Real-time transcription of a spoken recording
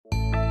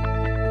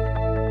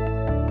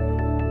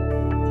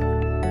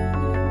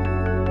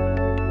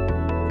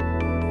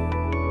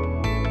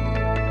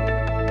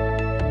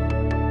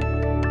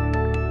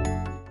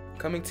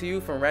Coming to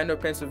you from Randall,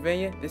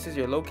 Pennsylvania, this is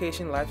your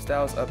LOQation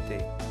Lifestyles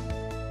Update.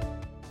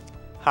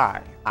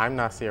 Hi, I'm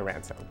Nasir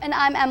Ransom. And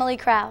I'm Emily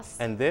Krause.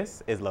 And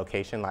this is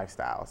LOQation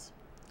Lifestyles.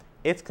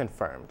 It's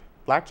confirmed.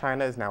 Blac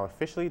Chyna is now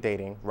officially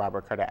dating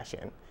Robert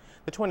Kardashian.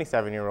 The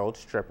 27-year-old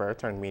stripper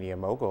turned media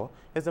mogul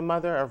is the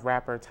mother of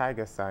rapper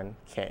Tyga's son,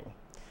 King.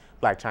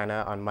 Blac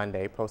Chyna on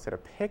Monday posted a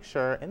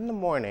picture in the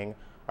morning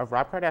of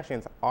Rob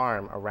Kardashian's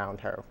arm around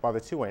her while the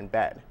two were in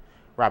bed.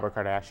 Robert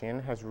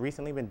Kardashian has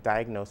recently been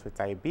diagnosed with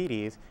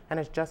diabetes and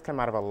has just come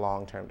out of a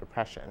long-term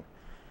depression.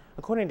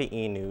 According to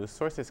E! News,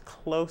 sources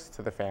close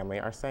to the family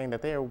are saying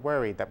that they are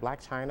worried that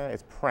Blac Chyna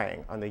is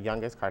preying on the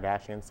youngest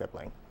Kardashian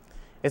sibling.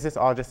 Is this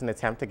all just an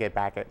attempt to get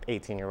back at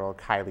 18-year-old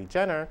Kylie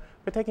Jenner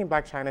for taking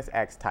Blac Chyna's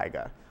ex,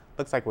 Tyga?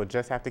 Looks like we'll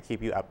just have to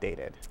keep you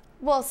updated.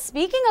 Well,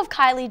 speaking of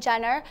Kylie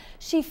Jenner,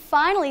 she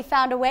finally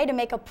found a way to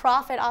make a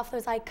profit off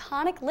those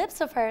iconic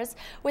lips of hers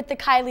with the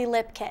Kylie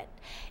Lip Kit.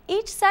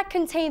 Each set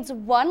contains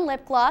one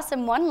lip gloss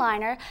and one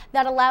liner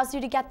that allows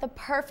you to get the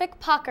perfect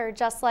pucker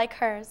just like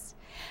hers.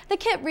 The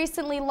kit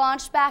recently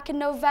launched back in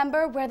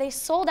November where they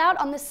sold out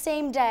on the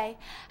same day.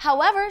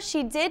 However,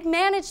 she did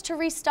manage to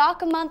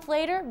restock a month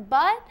later,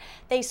 but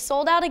they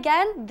sold out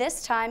again,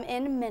 this time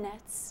in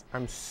minutes.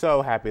 I'm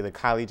so happy the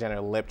Kylie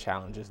Jenner lip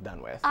challenge is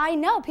done with. I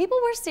know, people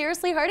were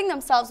seriously hurting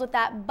themselves with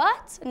that,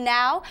 but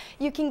now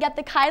you can get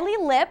the Kylie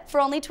lip for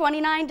only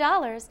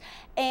 $29.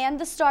 And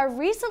the star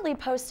recently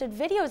posted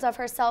videos of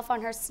herself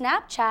on her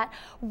Snapchat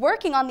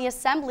working on the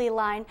assembly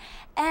line.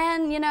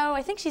 And, you know,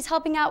 I think she's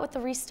helping out with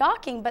the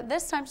restocking, but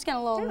this time she's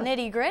getting a little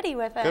nitty-gritty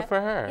with it. Good for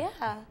her.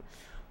 Yeah.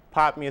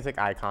 Pop music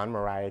icon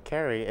Mariah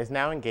Carey is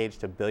now engaged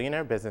to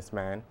billionaire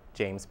businessman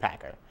James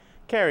Packer.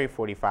 Carey,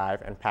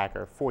 45, and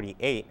Packer,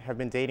 48, have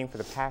been dating for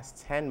the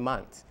past 10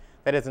 months.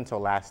 That is until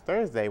last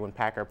Thursday when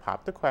Packer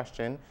popped the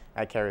question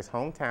at Carey's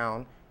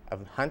hometown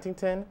of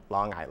Huntington,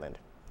 Long Island.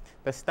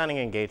 The stunning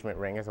engagement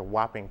ring is a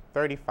whopping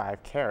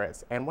 35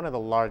 carats and one of the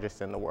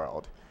largest in the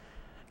world.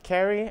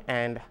 Carey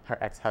and her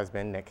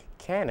ex-husband, Nick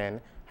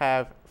Cannon,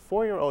 have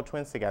 4-year-old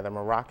twins together,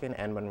 Moroccan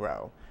and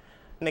Monroe.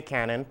 Nick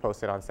Cannon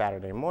posted on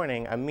Saturday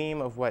morning a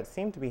meme of what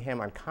seemed to be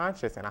him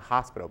unconscious in a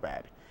hospital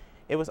bed.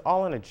 It was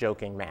all in a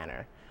joking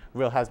manner.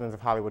 Real Husbands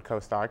of Hollywood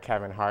co-star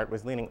Kevin Hart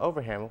was leaning over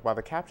him while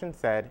the caption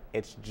said,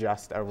 "It's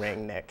just a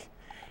ring, Nick."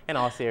 In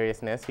all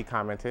seriousness, he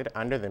commented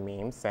under the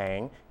meme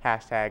saying,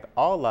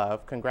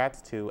 #AllLove, congrats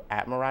to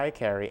 @Mariah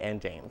Carey and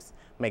James.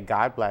 May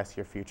God bless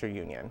your future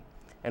union.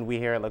 And we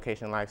here at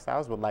LOQation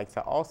Lifestyles would like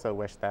to also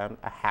wish them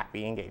a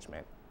happy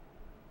engagement.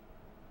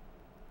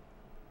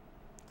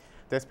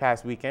 This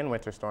past weekend,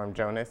 Winter Storm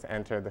Jonas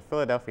entered the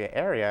Philadelphia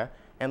area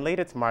and laid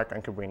its mark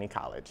on Cabrini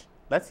College.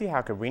 Let's see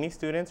how Cabrini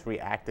students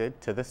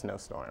reacted to the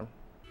snowstorm.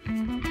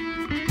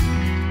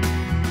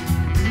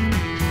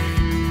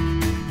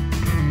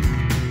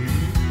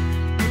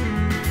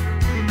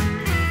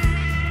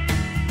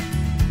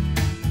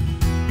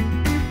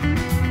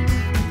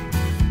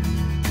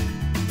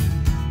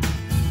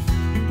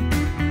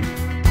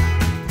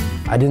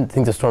 I didn't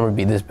think the storm would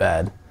be this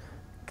bad,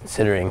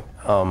 considering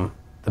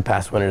the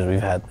past winters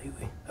we've had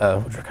lately,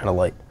 which are kind of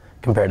light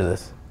compared to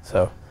this.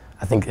 So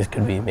I think this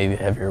could be maybe a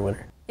heavier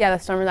winter. Yeah,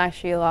 the storm was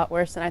actually a lot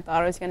worse than I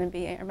thought it was going to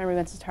be. I remember we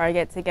went to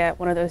Target to get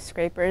one of those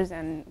scrapers,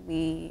 and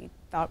we're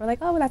like,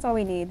 oh, that's all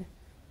we need.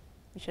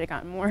 We should have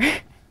gotten more.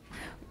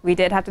 We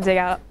did have to dig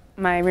out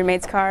my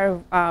roommate's car.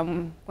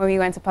 When we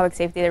went to public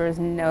safety, there was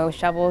no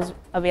shovels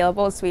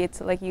available, so we had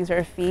to use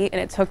our feet,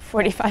 and it took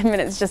 45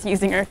 minutes just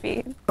using our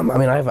feet. I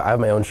mean, I have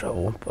my own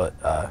shovel, but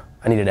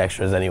I needed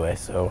extras anyway,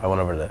 so I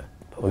went over to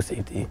public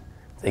safety.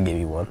 They gave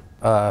me one.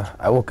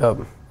 I woke up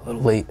a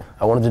little late.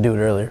 I wanted to do it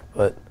earlier,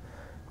 but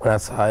went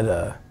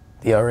outside.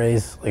 The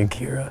RAs, like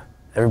Akira,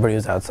 everybody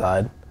was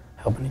outside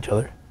helping each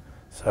other.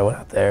 So I went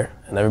out there,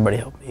 and everybody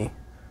helped me,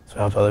 so I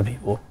helped other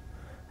people.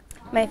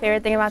 My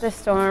favorite thing about this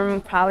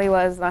storm probably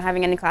was not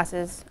having any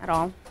classes at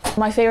all.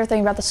 My favorite thing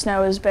about the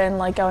snow has been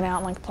going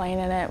out and playing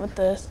in it with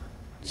just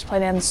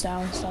playing in the snow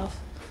and stuff.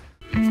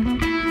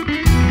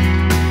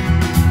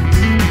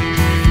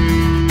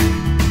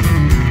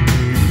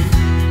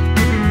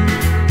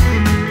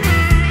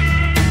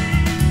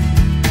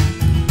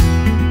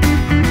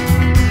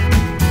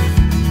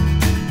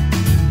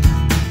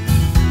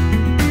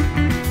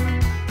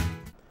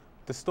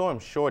 The storm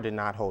sure did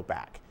not hold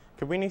back.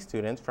 Cabrini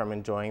students from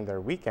enjoying their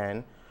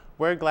weekend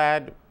were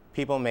glad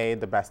people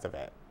made the best of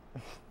it.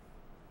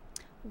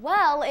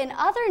 Well, in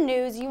other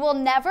news, you will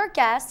never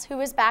guess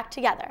who is back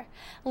together.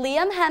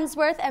 Liam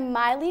Hemsworth and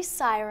Miley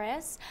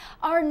Cyrus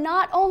are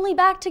not only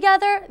back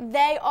together,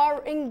 they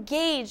are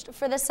engaged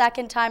for the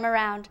second time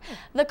around.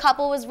 The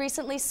couple was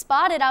recently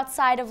spotted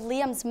outside of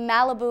Liam's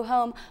Malibu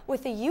home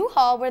with a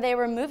U-Haul where they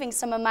were moving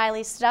some of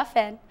Miley's stuff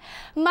in.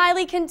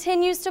 Miley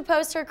continues to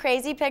post her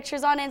crazy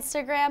pictures on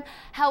Instagram.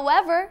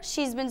 However,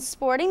 she's been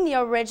sporting the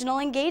original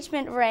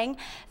engagement ring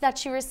that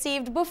she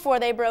received before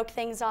they broke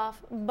things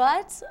off.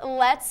 But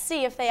let's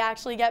see if they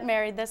actually get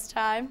married this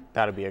time.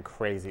 That'll be a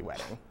crazy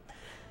wedding.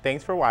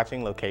 Thanks for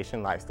watching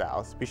LOQation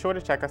Lifestyles. Be sure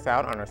to check us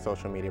out on our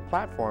social media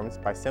platforms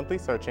by simply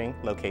searching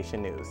LOQation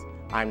News.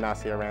 I'm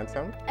Nasir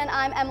Ransom. And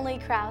I'm Emily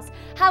Krause.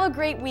 Have a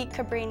great week,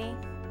 Cabrini.